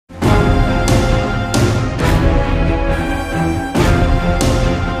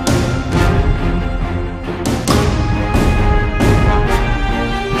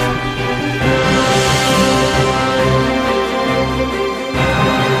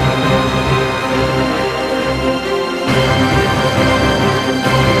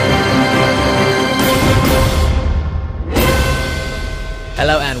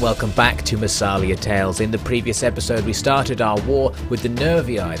welcome back to Massalia Tales. In the previous episode we started our war with the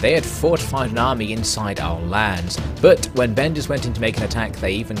Nervii. They had fortified an army inside our lands, but when Bendis went in to make an attack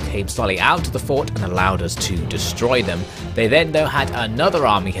they even came slightly out of the fort and allowed us to destroy them. They then though had another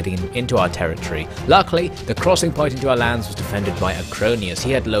army heading into our territory. Luckily the crossing point into our lands was defended by Acroneos.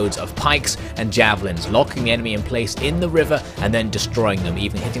 He had loads of pikes and javelins, locking the enemy in place in the river and then destroying them,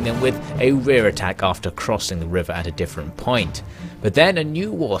 even hitting them with a rear attack after crossing the river at a different point. But then a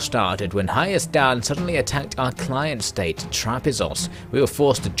new war started when Hayasdan suddenly attacked our client state, Trapezoos. We were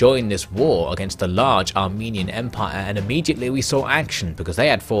forced to join this war against the large Armenian Empire, and immediately we saw action because they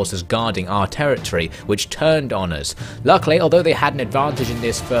had forces guarding our territory, which turned on us. Luckily, although they had an advantage in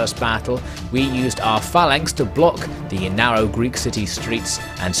this first battle, we used our phalanx to block the narrow Greek city streets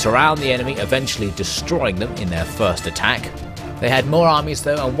and surround the enemy, eventually destroying them in their first attack. They had more armies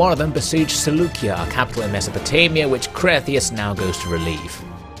though, and one of them besieged Seleucia, our capital in Mesopotamia, which Cretheus now goes to relieve.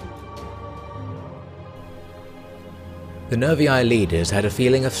 The Nervii leaders had a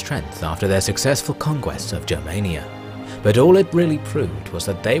feeling of strength after their successful conquests of Germania, but all it really proved was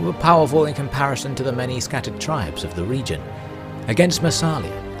that they were powerful in comparison to the many scattered tribes of the region. Against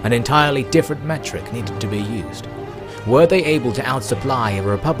Massalia, an entirely different metric needed to be used. Were they able to outsupply a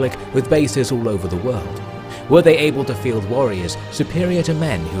republic with bases all over the world? Were they able to field warriors superior to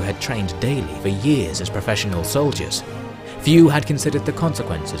men who had trained daily for years as professional soldiers? Few had considered the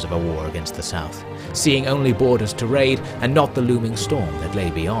consequences of a war against the south, seeing only borders to raid and not the looming storm that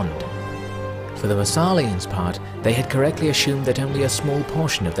lay beyond. For the Massalians' part, they had correctly assumed that only a small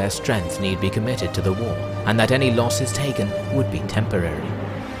portion of their strength need be committed to the war, and that any losses taken would be temporary.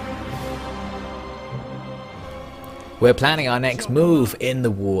 We're planning our next move in the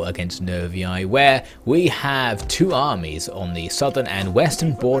war against Nervii, where we have two armies on the southern and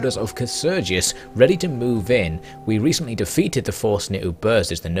western borders of Casurgius ready to move in. We recently defeated the force near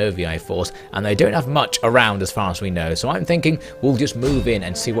Ubersis, the Nervii force, and they don't have much around as far as we know, so I'm thinking we'll just move in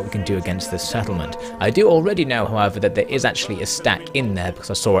and see what we can do against this settlement. I do already know, however, that there is actually a stack in there because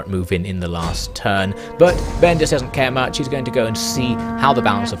I saw it move in the last turn, but Bendis doesn't care much. He's going to go and see how the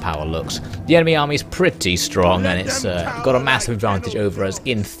balance of power looks. The enemy army is pretty strong and it's got a massive advantage over us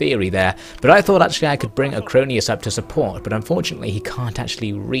in theory there, but I thought actually I could bring Acroneos up to support, but unfortunately he can't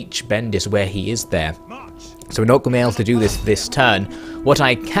actually reach Bendis where he is there. So we're not going to be able to do this turn. What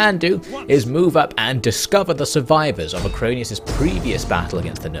I can do is move up and discover the survivors of Acroneos' previous battle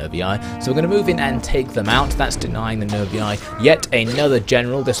against the Nervii. So we're going to move in and take them out. That's denying the Nervii yet another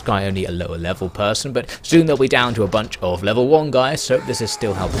general. This guy only a lower level person, but soon they'll be down to a bunch of level 1 guys, so this is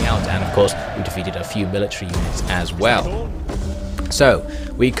still helping out. And of course we defeated a few military units as well. So,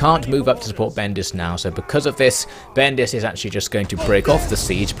 we can't move up to support Bendis now, so because of this, Bendis is actually just going to break off the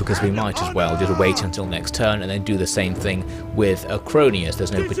siege because we might as well just wait until next turn and then do the same thing with Acroneos.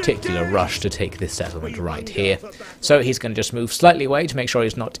 There's no particular rush to take this settlement right here. So he's going to just move slightly away to make sure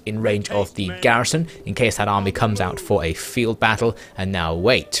he's not in range of the garrison in case that army comes out for a field battle, and now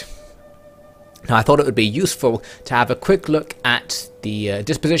wait. Now I thought it would be useful to have a quick look at the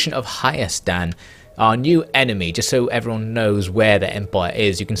disposition of Hayasdan, our new enemy, just so everyone knows where their empire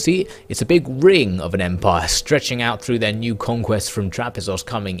is. You can see it's a big ring of an empire stretching out through their new conquests from Trapezoos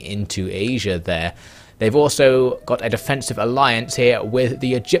coming into Asia there. They've also got a defensive alliance here with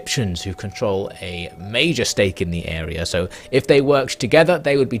the Egyptians, who control a major stake in the area, so if they worked together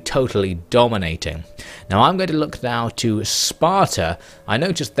they would be totally dominating. Now I'm going to look now to Sparta. I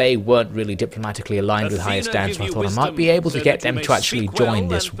noticed they weren't really diplomatically aligned with Hayasdan, so I thought I might be able to get them to actually join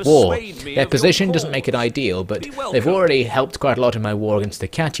this war. Their position doesn't make it ideal, but they've already helped quite a lot in my war against the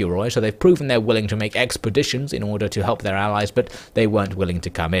Katyuroi, so they've proven they're willing to make expeditions in order to help their allies, but they weren't willing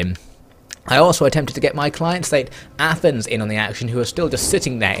to come in. I also attempted to get my client state, Athens, in on the action, who are still just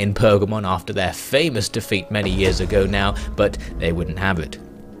sitting there in Pergamon after their famous defeat many years ago now, but they wouldn't have it.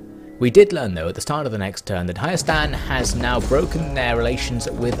 We did learn though at the start of the next turn that Hayasdan has now broken their relations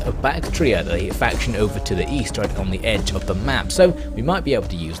with Bactria, the faction over to the east, right on the edge of the map, so we might be able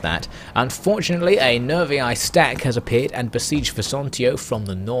to use that. Unfortunately, a Nervii stack has appeared and besieged Vesontio from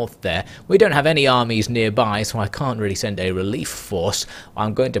the north there. We don't have any armies nearby, so I can't really send a relief force.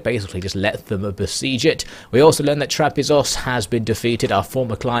 I'm going to basically just let them besiege it. We also learned that Trapezoos has been defeated. Our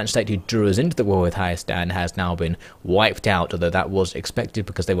former client state who drew us into the war with Hayasdan has now been wiped out, although that was expected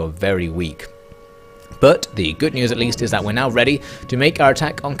because they were very weak. But the good news at least is that we're now ready to make our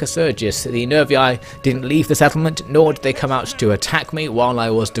attack on Casurgius. The Nervii didn't leave the settlement, nor did they come out to attack me while I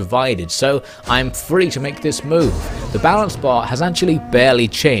was divided, so I'm free to make this move. The balance bar has actually barely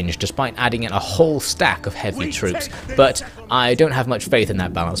changed despite adding in a whole stack of heavy troops, but I don't have much faith in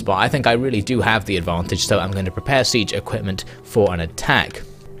that balance bar. I think I really do have the advantage, so I'm going to prepare siege equipment for an attack.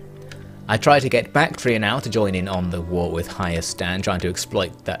 I try to get Bactria now to join in on the war with Hayasdan, trying to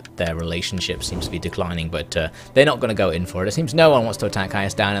exploit that their relationship seems to be declining, but they're not going to go in for it. It seems no one wants to attack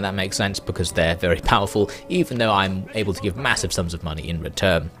Hayasdan, and that makes sense because they're very powerful, even though I'm able to give massive sums of money in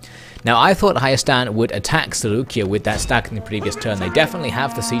return. Now, I thought Hayasdan would attack Seleucia with that stack in the previous turn. They definitely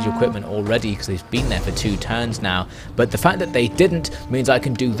have the siege equipment already because they've been there for 2 turns now. But the fact that they didn't means I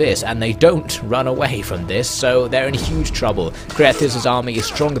can do this, and they don't run away from this, so they're in huge trouble. Cretheus' army is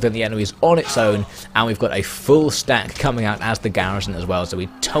stronger than the enemy's on its own, and we've got a full stack coming out as the garrison as well. So we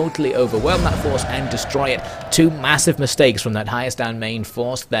totally overwhelm that force and destroy it. 2 massive mistakes from that Hayasdan main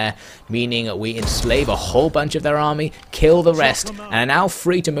force there, meaning we enslave a whole bunch of their army, kill the rest, and are now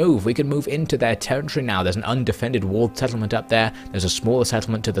free to move. We can move into their territory now. There's an undefended walled settlement up there. There's a smaller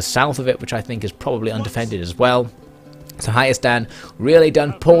settlement to the south of it, which I think is probably undefended as well. So Hayasdan really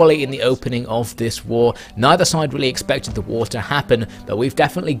done poorly in the opening of this war. Neither side really expected the war to happen, but we've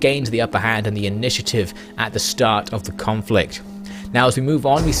definitely gained the upper hand and the initiative at the start of the conflict. Now, as we move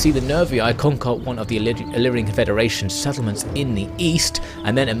on, we see the Nervii conquer one of the Illyrian Confederation settlements in the east,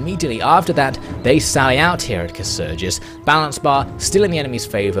 and then immediately after that, they sally out here at Casurgis. Balance bar still in the enemy's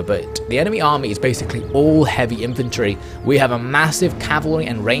favour, but the enemy army is basically all heavy infantry. We have a massive cavalry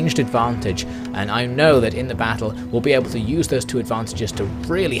and ranged advantage, and I know that in the battle, we'll be able to use those 2 advantages to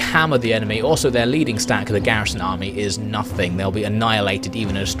really hammer the enemy. Also, their leading stack of the garrison army is nothing. They'll be annihilated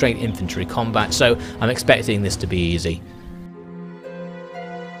even in a straight infantry combat, so I'm expecting this to be easy.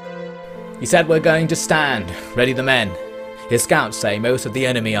 He said we're going to stand, ready the men. His scouts say most of the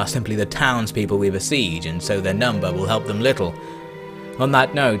enemy are simply the townspeople we besiege, and so their number will help them little. On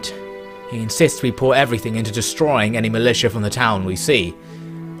that note, he insists we pour everything into destroying any militia from the town we see.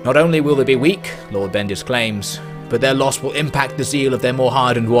 Not only will they be weak, Lord Bendis claims, but their loss will impact the zeal of their more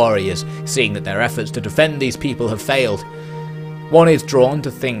hardened warriors, seeing that their efforts to defend these people have failed. One is drawn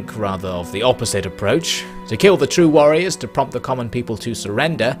to think rather of the opposite approach, to kill the true warriors to prompt the common people to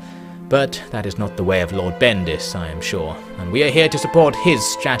surrender. But that is not the way of Lord Bendis, I am sure, and we are here to support his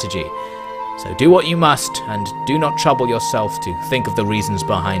strategy. So do what you must, and do not trouble yourself to think of the reasons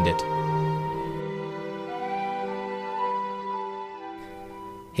behind it.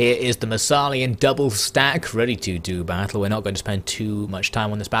 Here is the Massalian double stack ready to do battle. We're not going to spend too much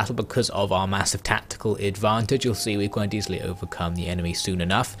time on this battle because of our massive tactical advantage. You'll see we quite easily overcome the enemy soon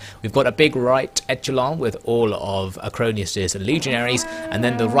enough. We've got a big right echelon with all of Acroneos' legionaries, and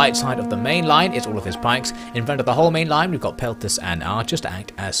then the right side of the main line is all of his pikes. In front of the whole main line we've got pelters and archers to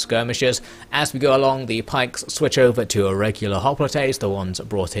act as skirmishers. As we go along, the pikes switch over to irregular hoplites, the ones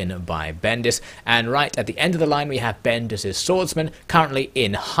brought in by Bendis, and right at the end of the line we have Bendis' swordsmen currently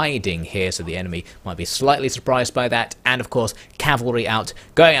in hiding here, so the enemy might be slightly surprised by that, and of course cavalry out,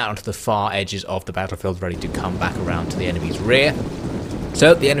 going out onto the far edges of the battlefield, ready to come back around to the enemy's rear.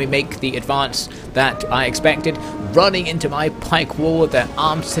 So the enemy make the advance that I expected, running into my pike wall with their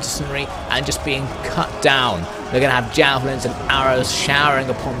armed citizenry and just being cut down. They're going to have javelins and arrows showering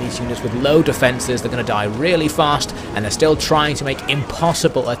upon these units with low defenses. They're going to die really fast, and they're still trying to make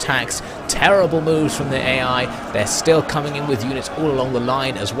impossible attacks. Terrible moves from the AI. They're still coming in with units all along the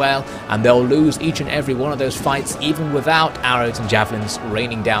line as well, and they'll lose each and every one of those fights even without arrows and javelins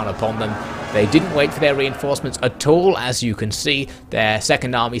raining down upon them. They didn't wait for their reinforcements at all. As you can see, their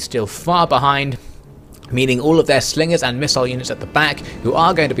second army still far behind, meaning all of their slingers and missile units at the back, who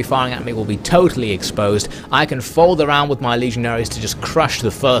are going to be firing at me, will be totally exposed. I can fold around with my legionaries to just crush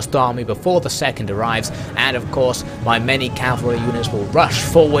the first army before the second arrives, and of course my many cavalry units will rush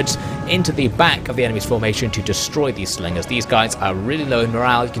forwards into the back of the enemy's formation to destroy these slingers. These guys are really low in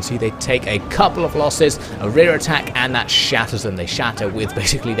morale. You can see they take a couple of losses, a rear attack, and that shatters them. They shatter with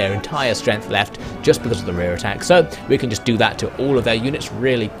basically their entire strength left just because of the rear attack. So we can just do that to all of their units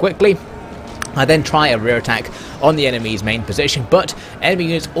really quickly. I then try a rear attack on the enemy's main position, but enemy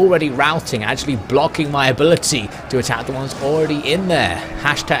units already routing, actually blocking my ability to attack the ones already in there.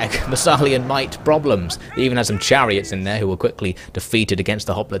 Hashtag Massalian might problems. They even had some chariots in there who were quickly defeated against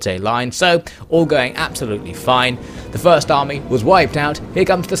the hoplite line, so all going absolutely fine. The first army was wiped out. Here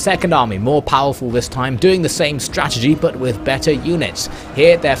comes the second army, more powerful this time, doing the same strategy but with better units.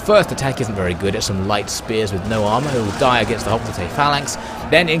 Here their first attack isn't very good. It's some light spears with no armor who will die against the hoplite phalanx.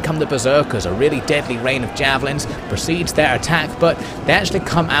 Then in come the berserkers, a really deadly rain of javelins precedes their attack, but they actually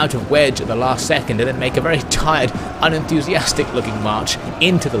come out of wedge at the last second and then make a very tired, unenthusiastic looking march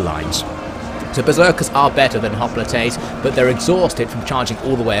into the lines. So Berserkers are better than Hoplites, but they're exhausted from charging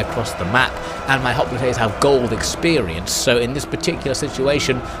all the way across the map, and my Hoplites have gold experience, so in this particular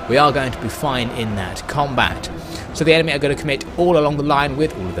situation we are going to be fine in that combat. So the enemy are going to commit all along the line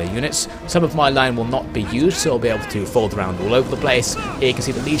with all of their units. Some of my line will not be used, so I'll be able to fold around all over the place. Here you can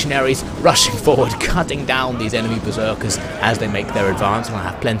see the legionaries rushing forward, cutting down these enemy berserkers as they make their advance, and I'll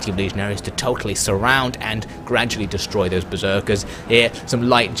have plenty of legionaries to totally surround and gradually destroy those berserkers. Here, some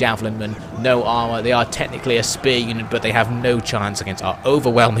light javelinmen, no armor. They are technically a spear unit, but they have no chance against our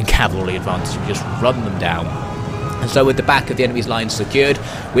overwhelming cavalry advantage. We just run them down. And so with the back of the enemy's line secured,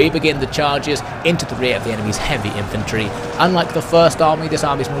 we begin the charges into the rear of the enemy's heavy infantry. Unlike the first army, this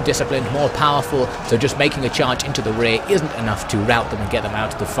army is more disciplined, more powerful, so just making a charge into the rear isn't enough to rout them and get them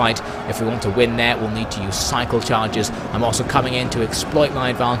out of the fight. If we want to win there, we'll need to use cycle charges. I'm also coming in to exploit my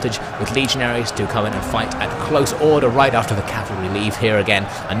advantage with legionaries to come in and fight at close order right after the cavalry leave. Here again,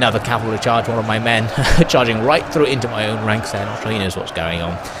 another cavalry charge, one of my men charging right through into my own ranks there. Not sure he knows what's going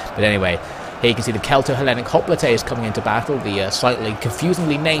on. But anyway, here you can see the Celto-Hellenic Hoplites coming into battle, the slightly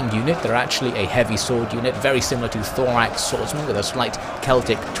confusingly named unit. They're actually a heavy sword unit, very similar to Thorax swordsmen with a slight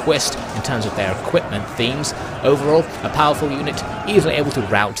Celtic twist in terms of their equipment themes. Overall, a powerful unit, easily able to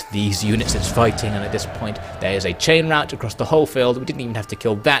rout these units it's fighting, and at this point there is a chain rout across the whole field. We didn't even have to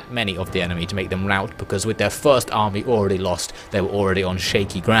kill that many of the enemy to make them rout, because with their first army already lost, they were already on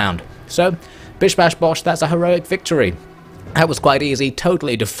shaky ground. So, bish bash bosh, that's a heroic victory. That was quite easy,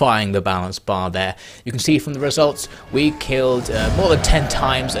 totally defying the balance bar there. You can see from the results, we killed more than 10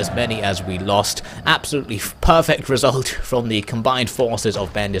 times as many as we lost. Absolutely perfect result from the combined forces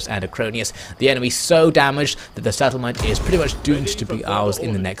of Bendis and Acroneos. The enemy so damaged that the settlement is pretty much doomed to be ours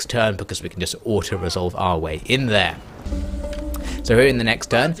in the next turn, because we can just auto-resolve our way in there. So here in the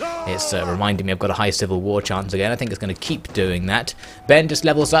next turn, it's reminding me I've got a high civil war chance again. I think it's going to keep doing that. Bendis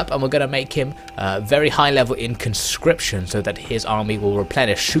levels up, and we're going to make him very high level in conscription, so that his army will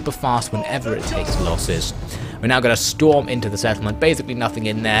replenish super fast whenever it takes losses. We're now going to storm into the settlement, basically nothing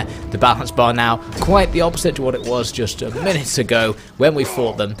in there. The balance bar now quite the opposite to what it was just minutes ago when we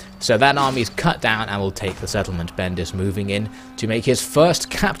fought them. So that army is cut down and will take the settlement. Bendis moving in to make his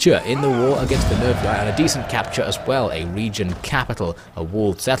first capture in the war against the Nervii, and a decent capture as well, a region capital, a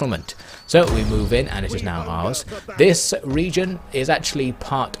walled settlement. So we move in, and it is now ours. This region is actually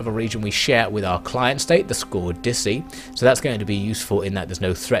part of a region we share with our client state, the Scordissi. So that's going to be useful in that there's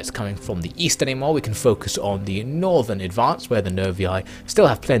no threats coming from the east anymore. We can focus on the northern advance, where the Nervii still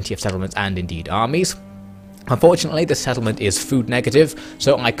have plenty of settlements and indeed armies. Unfortunately, the settlement is food negative,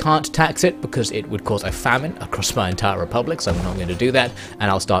 so I can't tax it because it would cause a famine across my entire republic, so I'm not going to do that,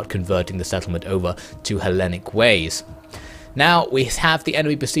 and I'll start converting the settlement over to Hellenic ways. Now we have the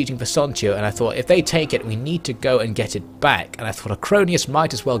enemy besieging Vesontio, and I thought if they take it, we need to go and get it back. And I thought Acroneos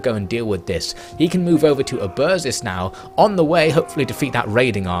might as well go and deal with this. He can move over to Abersis now, on the way, hopefully defeat that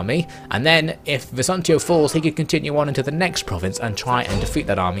raiding army. And then if Vesontio falls, he could continue on into the next province and try and defeat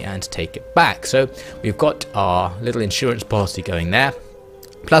that army and take it back. So we've got our little insurance policy going there.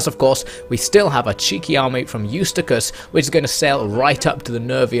 Plus, of course, we still have a cheeky army from Eusticus, which is going to sail right up to the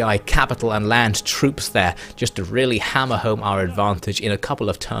Nervii capital and land troops there, just to really hammer home our advantage in a couple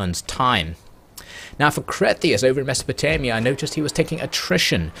of turns' time. Now for Cretheus over in Mesopotamia, I noticed he was taking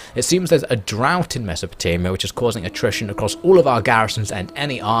attrition. It seems there's a drought in Mesopotamia, which is causing attrition across all of our garrisons and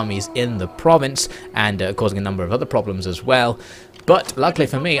any armies in the province, and causing a number of other problems as well. But luckily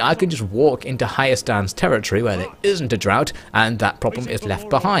for me, I can just walk into Hayasdan's territory where there isn't a drought, and that problem is left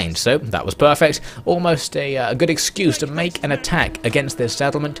behind. So that was perfect. Almost a good excuse to make an attack against this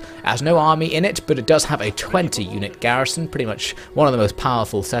settlement. It has no army in it, but it does have a 20-unit garrison, pretty much one of the most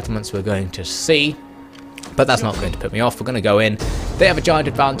powerful settlements we're going to see. But that's not going to put me off. We're going to go in. They have a giant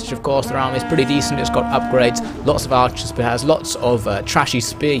advantage, of course. Their army is pretty decent. It's got upgrades, lots of archers, but it has lots of trashy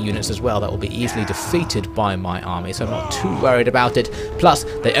spear units as well that will be easily defeated by my army, so I'm not too worried about it. Plus,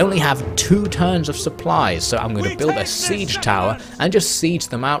 they only have 2 turns of supplies, so I'm going to build a siege tower and just siege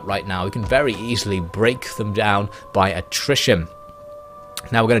them out right now. We can very easily break them down by attrition.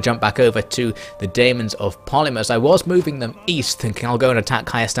 Now we're going to jump back over to the Daemons of Polymus. I was moving them east, thinking I'll go and attack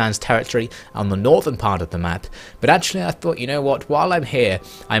Hayasdan's territory on the northern part of the map. But actually I thought, you know what, while I'm here,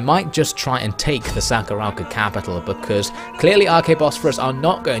 I might just try and take the Sakarauka capital, because clearly Archebosphorus are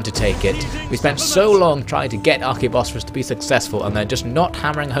not going to take it. We spent so long trying to get Archebosphorus to be successful, and they're just not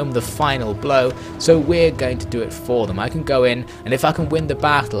hammering home the final blow, so we're going to do it for them. I can go in, and if I can win the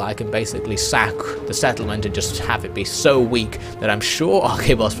battle, I can basically sack the settlement and just have it be so weak that I'm sure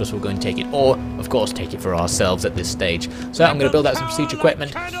Archibosphorus were going to take it, or of course take it for ourselves at this stage. So I'm going to build out some siege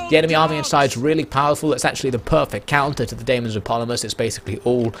equipment. The enemy army inside is really powerful. It's actually the perfect counter to the Daemons of Polymus. It's basically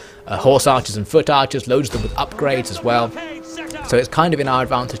all horse archers and foot archers, loads of them with upgrades as well. So it's kind of in our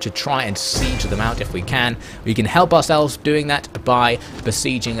advantage to try and siege them out if we can. We can help ourselves doing that by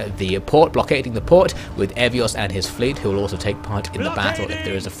besieging the port, blockading the port with Evios and his fleet, who will also take part in the battle if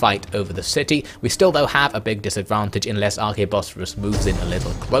there is a fight over the city. We still though have a big disadvantage unless Archibosphorus moves in a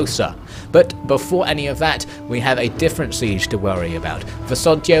little closer. But before any of that, we have a different siege to worry about.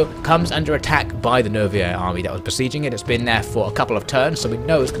 Vesontio comes under attack by the Nervii army that was besieging it. It's been there for a couple of turns, so we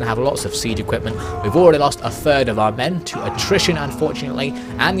know it's going to have lots of siege equipment. We've already lost a third of our men to attrition, unfortunately,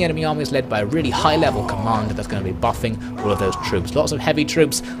 and the enemy army is led by a really high-level commander that's going to be buffing all of those troops. Lots of heavy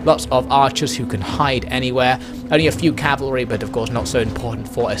troops, lots of archers who can hide anywhere, only a few cavalry, but of course not so important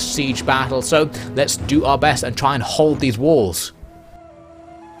for a siege battle, so let's do our best and try and hold these walls.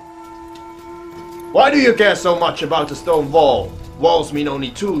 Why do you care so much about a stone wall? Walls mean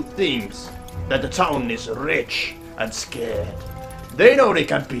only two things: that the town is rich and scared. They know they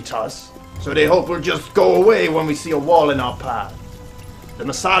can't beat us, so they hope we'll just go away when we see a wall in our path. The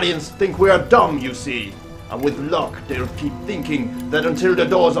Massalians think we are dumb, you see, and with luck they'll keep thinking that until the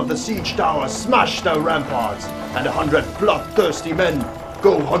doors of the siege tower smash their ramparts and 100 bloodthirsty men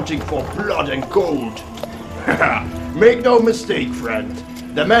go hunting for blood and gold. Make no mistake, friend.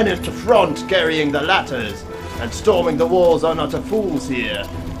 The men at the front carrying the ladders and storming the walls are not the fools here.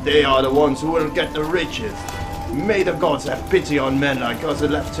 They are the ones who will get the riches. May the gods have pity on men like us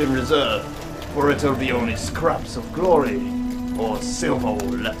and left in reserve, for it'll be only scraps of glory or silver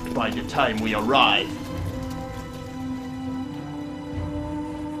left by the time we arrive.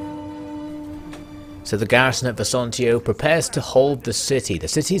 So the garrison at Vesontio prepares to hold the city. The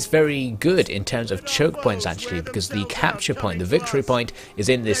city is very good in terms of choke points actually, because the capture point, the victory point, is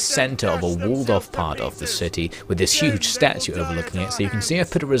in this center of a walled off part of the city with this huge statue overlooking it. So you can see I've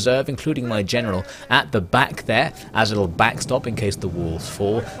put a reserve, including my general, at the back there as a little backstop in case the walls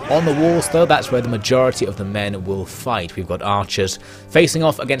fall. On the walls though, that's where the majority of the men will fight. We've got archers facing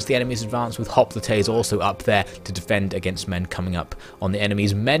off against the enemy's advance, with hoplites also up there to defend against men coming up on the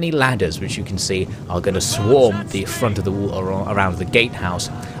enemy's many ladders, which you can see are going to swarm the front of the wall around the gatehouse.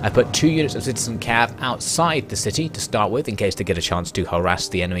 I put 2 units of citizen cav outside the city to start with, in case they get a chance to harass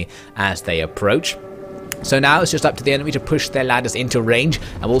the enemy as they approach. So now it's just up to the enemy to push their ladders into range,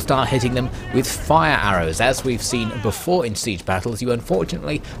 and we'll start hitting them with fire arrows. As we've seen before in siege battles, you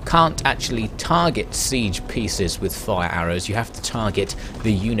unfortunately can't actually target siege pieces with fire arrows. You have to target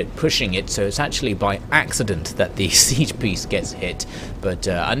the unit pushing it, so it's actually by accident that the siege piece gets hit. But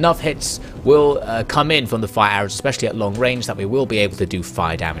enough hits will come in from the fire arrows, especially at long range, that we will be able to do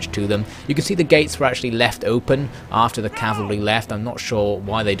fire damage to them. You can see the gates were actually left open after the cavalry left. I'm not sure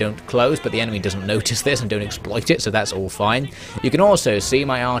why they don't close, but the enemy doesn't notice this and don't exploit it, so that's all fine. You can also see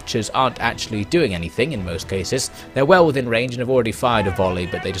my archers aren't actually doing anything in most cases. They're well within range and have already fired a volley,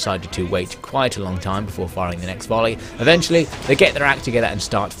 but they decided to wait quite a long time before firing the next volley. Eventually, they get their act together and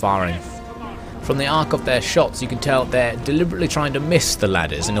start firing. From the arc of their shots, you can tell they're deliberately trying to miss the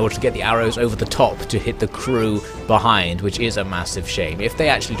ladders in order to get the arrows over the top to hit the crew behind, which is a massive shame. If they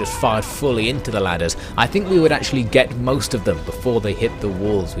actually just fired fully into the ladders, I think we would actually get most of them before they hit the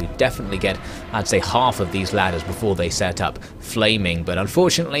walls. We'd definitely get, I'd say, half of these ladders before they set up flaming. But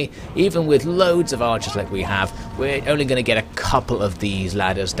unfortunately, even with loads of archers like we have, we're only going to get a couple of these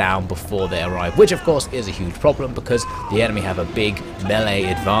ladders down before they arrive, which of course is a huge problem because the enemy have a big melee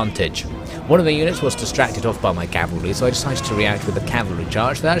advantage. One of the units was distracted off by my cavalry, so I decided to react with a cavalry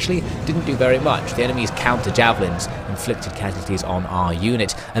charge that actually didn't do very much. The enemy's counter javelins inflicted casualties on our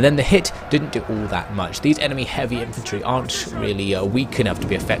unit, and then the hit didn't do all that much. These enemy heavy infantry aren't really weak enough to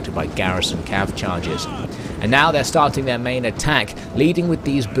be affected by garrison cav charges. And now they're starting their main attack, leading with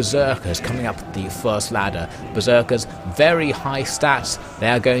these berserkers coming up the first ladder. Berserkers, very high stats. They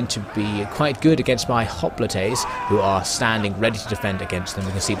are going to be quite good against my hoplites, who are standing ready to defend against them.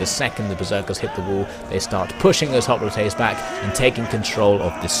 You can see the second the berserkers hit the wall, they start pushing those hoplites back and taking control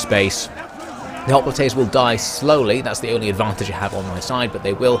of this space. The hoplites will die slowly, that's the only advantage I have on my side, but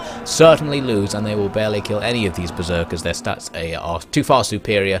they will certainly lose and they will barely kill any of these berserkers. Their stats are too far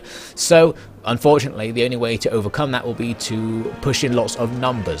superior. So unfortunately, the only way to overcome that will be to push in lots of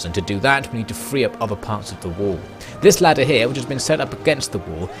numbers, and to do that we need to free up other parts of the wall. This ladder here, which has been set up against the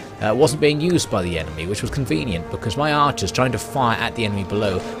wall, wasn't being used by the enemy, which was convenient because my archers trying to fire at the enemy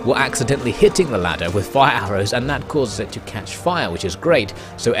below were accidentally hitting the ladder with fire arrows, and that causes it to catch fire, which is great.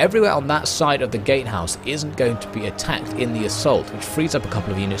 So everywhere on that side of the gatehouse isn't going to be attacked in the assault, which frees up a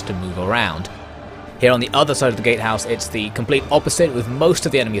couple of units to move around. Here on the other side of the gatehouse, it's the complete opposite, with most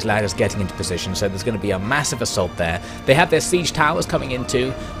of the enemy's ladders getting into position, so there's going to be a massive assault there. They have their siege towers coming in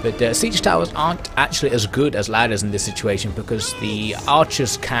too, but siege towers aren't actually as good as ladders in this situation, because the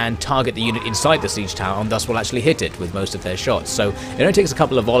archers can target the unit inside the siege tower and thus will actually hit it with most of their shots. So it only takes a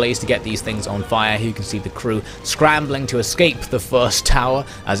couple of volleys to get these things on fire. Here you can see the crew scrambling to escape the first tower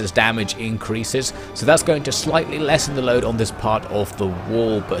as its damage increases, so that's going to slightly lessen the load on this part of the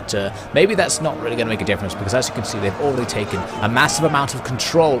wall, but maybe that's not really going to make a difference, because as you can see, they've already taken a massive amount of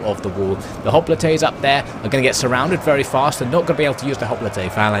control of the wall. The hoplites up there are going to get surrounded very fast. They're not going to be able to use the hoplite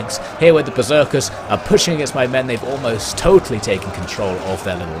phalanx. Here where the berserkers are pushing against my men, they've almost totally taken control of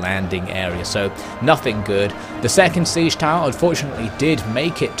their little landing area, so nothing good. The second siege tower unfortunately did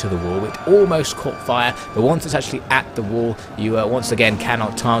make it to the wall. It almost caught fire, but once it's actually at the wall, you once again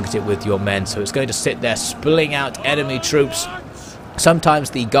cannot target it with your men, so it's going to sit there spilling out enemy troops. Sometimes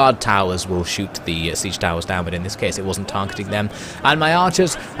the guard towers will shoot the siege towers down, but in this case it wasn't targeting them. And my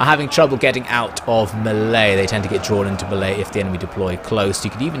archers are having trouble getting out of melee. They tend to get drawn into melee if the enemy deploy close. You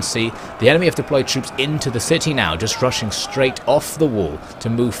can even see the enemy have deployed troops into the city now, just rushing straight off the wall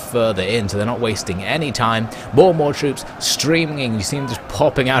to move further in, so they're not wasting any time. More and more troops streaming in. You see them just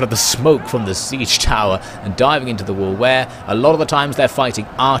popping out of the smoke from the siege tower and diving into the wall, where a lot of the times they're fighting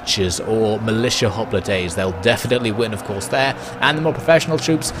archers or militia hoplites. They'll definitely win, of course, there. And the more professional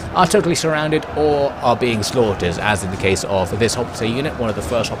troops are totally surrounded or are being slaughtered, as in the case of this hoplite unit. One of the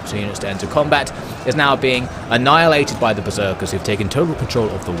first hoplite units to enter combat is now being annihilated by the berserkers, who've taken total control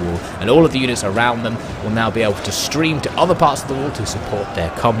of the wall, and all of the units around them will now be able to stream to other parts of the wall to support their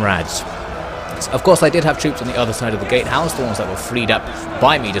comrades. Of course, I did have troops on the other side of the gatehouse, the ones that were freed up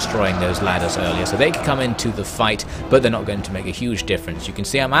by me destroying those ladders earlier, so they could come into the fight, but they're not going to make a huge difference. You can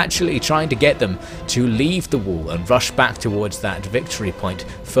see I'm actually trying to get them to leave the wall and rush back towards that victory point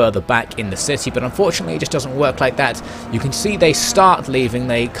further back in the city, but unfortunately it just doesn't work like that. You can see they start leaving,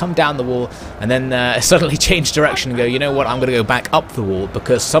 they come down the wall, and then suddenly change direction and go, you know what, I'm going to go back up the wall,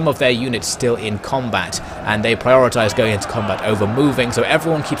 because some of their units still in combat, and they prioritize going into combat over moving, so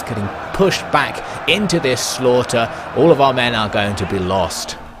everyone keeps getting pushed back into this slaughter. All of our men are going to be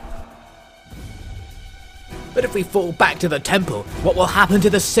lost. But if we fall back to the temple, what will happen to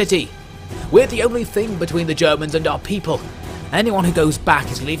the city? We're the only thing between the Germans and our people. Anyone who goes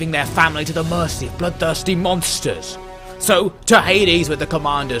back is leaving their family to the mercy of bloodthirsty monsters. So, to Hades with the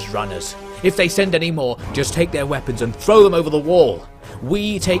commander's runners. If they send any more, just take their weapons and throw them over the wall.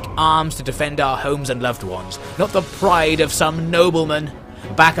 We take arms to defend our homes and loved ones, not the pride of some nobleman.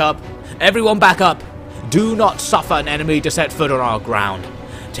 Back up. Everyone back up. Do not suffer an enemy to set foot on our ground.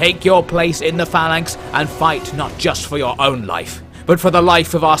 Take your place in the phalanx and fight not just for your own life, but for the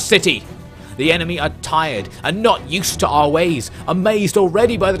life of our city. The enemy are tired and not used to our ways, amazed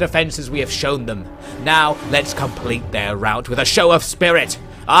already by the defences we have shown them. Now let's complete their rout with a show of spirit.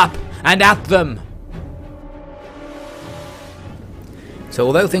 Up and at them! So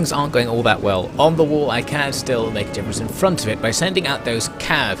although things aren't going all that well on the wall, I can still make a difference in front of it by sending out those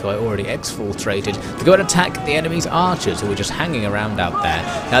cav, who I already exfiltrated, to go and attack the enemy's archers, who were just hanging around out there.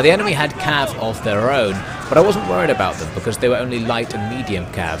 Now the enemy had cav of their own, but I wasn't worried about them because they were only light and medium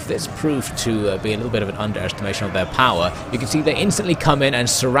cav. This proved to be a little bit of an underestimation of their power. You can see they instantly come in and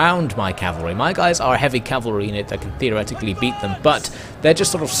surround my cavalry. My guys are a heavy cavalry unit that can theoretically beat them, but they're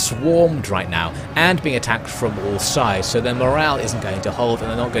just sort of swarmed right now and being attacked from all sides, so their morale isn't going to hold and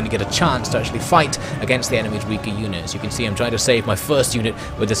they're not going to get a chance to actually fight against the enemy's weaker units. You can see I'm trying to save my first unit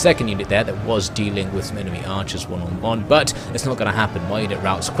with the second unit there that was dealing with some enemy archers one-on-one, but it's not going to happen. My unit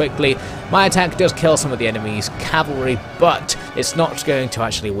routes quickly. My attack does kill some of the enemy's cavalry, but it's not going to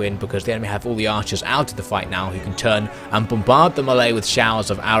actually win because the enemy have all the archers out of the fight now, who can turn and bombard the melee with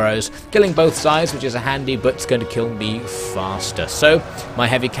showers of arrows, killing both sides, which is a handy, but it's going to kill me faster. So my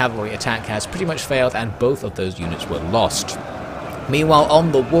heavy cavalry attack has pretty much failed and both of those units were lost. Meanwhile,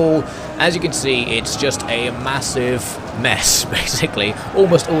 on the wall, as you can see, it's just a massive mess, basically.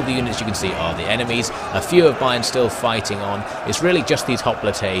 Almost all the units you can see are the enemies. A few of mine still fighting on. It's really just these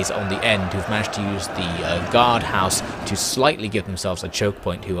hoplites on the end who've managed to use the guard house to slightly give themselves a choke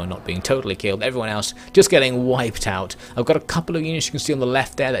point, who are not being totally killed. Everyone else just getting wiped out. I've got a couple of units you can see on the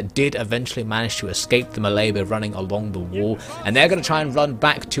left there that did eventually manage to escape the melee by running along the wall, and they're going to try and run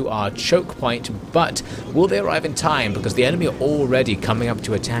back to our choke point, but will they arrive in time? Because the enemy are already coming up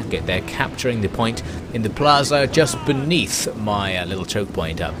to attack it. They're capturing the point in the plaza just beneath beneath my little choke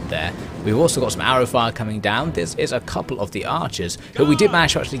point up there. We've also got some arrow fire coming down. This is a couple of the archers who we did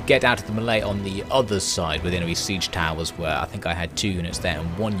manage to actually get out of the melee on the other side where the enemy siege towers were. I think I had 2 units there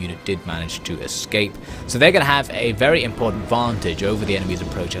and 1 unit did manage to escape. So they're going to have a very important advantage over the enemy's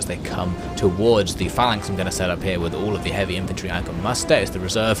approach as they come towards the phalanx I'm going to set up here with all of the heavy infantry I can muster as the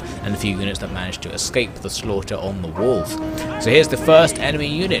reserve and a few units that managed to escape the slaughter on the walls. So here's the first enemy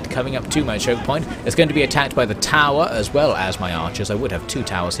unit coming up to my choke point. It's going to be attacked by the tower as well as my archers. I would have 2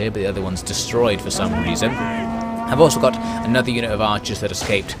 towers here, but the other one's destroyed for some reason. I've also got another unit of archers that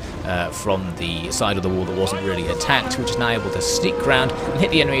escaped from the side of the wall that wasn't really attacked, which is now able to sneak around and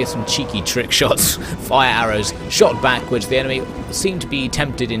hit the enemy with some cheeky trick shots, fire arrows, shot backwards. The enemy seemed to be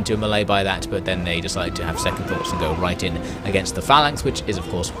tempted into a melee by that, but then they decided to have second thoughts and go right in against the phalanx, which is of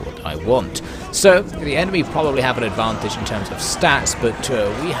course what I want. So the enemy probably have an advantage in terms of stats, but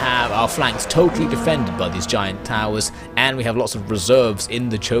we have our flanks totally defended by these giant towers, and we have lots of reserves in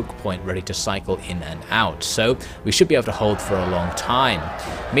the choke point ready to cycle in and out. So we should be able to hold for a long time.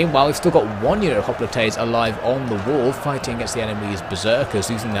 Meanwhile, we've still got 1 unit of hoplites alive on the wall, fighting against the enemy's berserkers,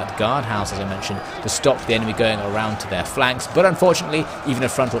 using that guardhouse, as I mentioned, to stop the enemy going around to their flanks. But unfortunately, even a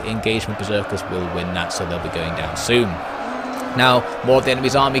frontal engagement, berserkers will win that, so they'll be going down soon. Now, more of the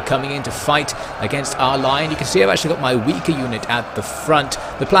enemy's army coming in to fight against our line. You can see I've actually got my weaker unit at the front.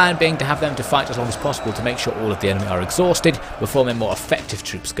 The plan being to have them to fight as long as possible to make sure all of the enemy are exhausted before my more effective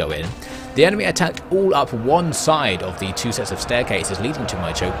troops go in. The enemy attacked all up one side of the 2 sets of staircases leading to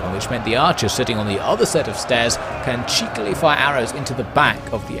my choke point, which meant the archers sitting on the other set of stairs can cheekily fire arrows into the back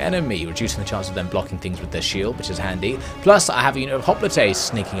of the enemy, reducing the chance of them blocking things with their shield, which is handy. Plus, I have a unit of hoplites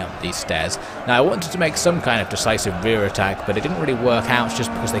sneaking up these stairs. Now, I wanted to make some kind of decisive rear attack, but it didn't really work out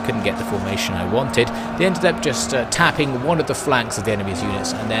just because they couldn't get the formation I wanted. They ended up just tapping one of the flanks of the enemy's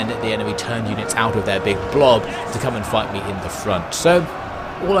units, and then the enemy turned units out of their big blob to come and fight me in the front. So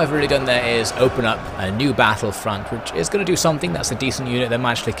all I've really done there is open up a new battle front, which is going to do something. That's a decent unit. They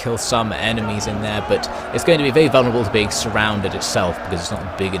might actually kill some enemies in there, but it's going to be very vulnerable to being surrounded itself because it's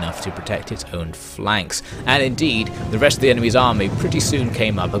not big enough to protect its own flanks. And indeed, the rest of the enemy's army pretty soon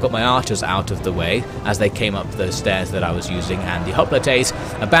came up. I got my archers out of the way as they came up those stairs that I was using, and the hoplites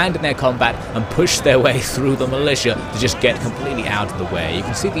abandoned their combat and pushed their way through the militia to just get completely out of the way. You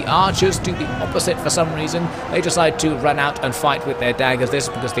can see the archers do the opposite for some reason. They decide to run out and fight with their daggers.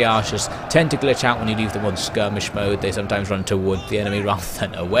 This because the archers tend to glitch out when you leave them on skirmish mode. They sometimes run toward the enemy rather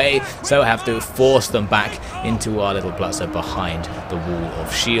than away, so I have to force them back into our little plaza behind the wall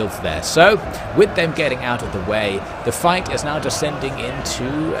of shields there. So with them getting out of the way, the fight is now descending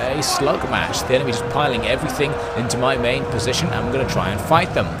into a slug match. The enemy is piling everything into my main position, and I'm going to try and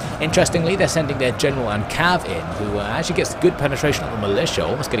fight them. Interestingly, they're sending their general and cav in, who actually gets good penetration on the militia,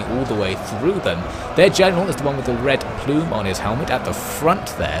 almost getting all the way through them. Their general is the one with the red plume on his helmet at the front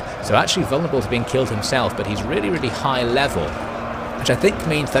there, so actually vulnerable to being killed himself, but he's really high level, which I think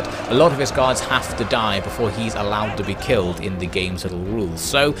means that a lot of his guards have to die before he's allowed to be killed in the game's little rules.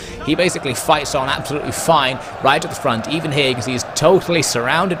 So he basically fights on absolutely fine right at the front. Even here you can see he's totally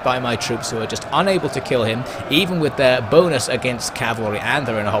surrounded by my troops who are just unable to kill him, even with their bonus against cavalry, and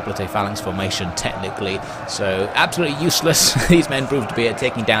they're in a hoplite phalanx formation technically, so absolutely useless. These men proved to be at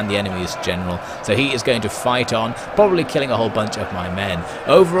taking down the enemy's general, so he is going to fight on, probably killing a whole bunch of my men.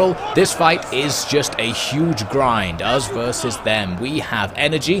 Overall, this fight is just a huge grind, us versus them. We have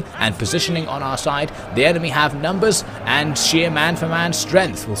energy and positioning on our side, the enemy have numbers and sheer man-for-man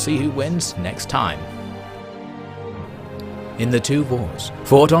strength. We'll see who wins next time. In the 2 wars,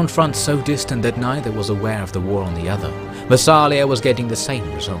 fought on fronts so distant that neither was aware of the war on the other, Massalia was getting the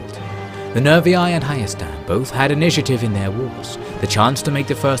same result. The Nervii and Hayasdan both had initiative in their wars, the chance to make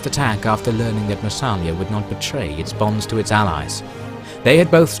the first attack after learning that Massalia would not betray its bonds to its allies. They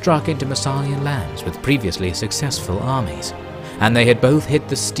had both struck into Massalian lands with previously successful armies, and they had both hit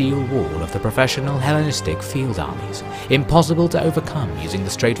the steel wall of the professional Hellenistic field armies, impossible to overcome using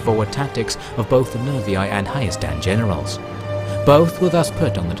the straightforward tactics of both the Nervii and Hayasdan generals. Both were thus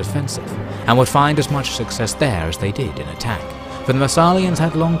put on the defensive, and would find as much success there as they did in attack, for the Massalians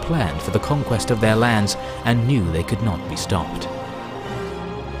had long planned for the conquest of their lands and knew they could not be stopped.